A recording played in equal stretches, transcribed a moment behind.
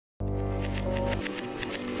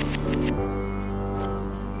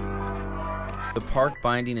The Park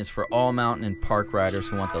Binding is for all mountain and park riders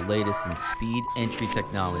who want the latest in speed entry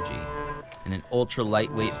technology and an ultra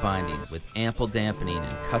lightweight binding with ample dampening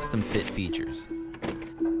and custom fit features.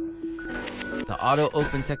 The auto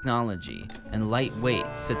open technology and lightweight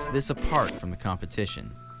sets this apart from the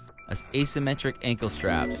competition, as asymmetric ankle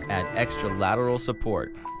straps add extra lateral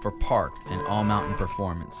support for park and all mountain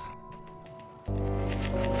performance.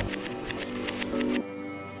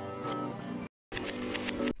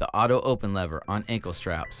 The auto open lever on ankle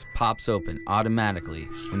straps pops open automatically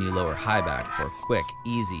when you lower Highback for a quick,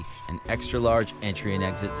 easy, and extra large entry and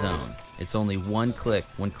exit zone. It's only one click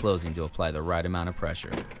when closing to apply the right amount of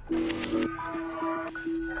pressure.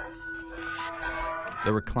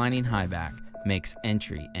 The reclining Highback makes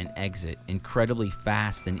entry and exit incredibly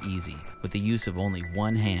fast and easy with the use of only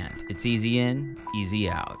one hand. It's easy in, easy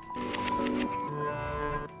out.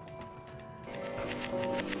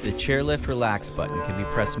 The chairlift relax button can be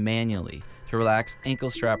pressed manually to relax ankle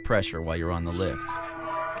strap pressure while you're on the lift.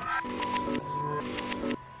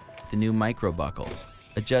 The new micro buckle.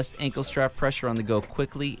 Adjust ankle strap pressure on the go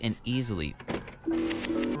quickly and easily.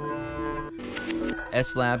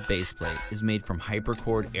 sLab Baseplate is made from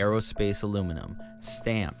hypercord aerospace aluminum,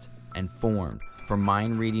 stamped and formed for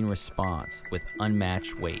mind reading response with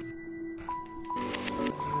unmatched weight.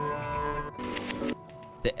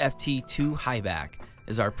 The FT2 Highback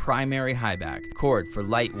is our primary Highback cord for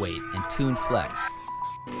lightweight and tuned flex.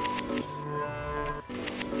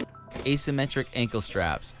 Asymmetric ankle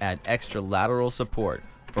straps add extra lateral support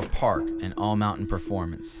for park and all mountain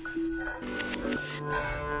performance.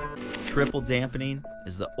 Triple dampening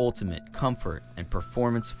is the ultimate comfort and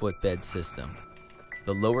performance footbed system.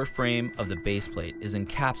 The lower frame of the baseplate is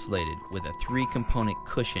encapsulated with a 3-component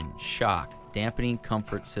cushion shock dampening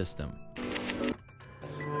comfort system.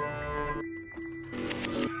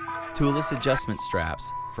 Toolless adjustment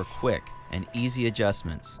straps for quick and easy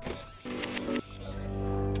adjustments.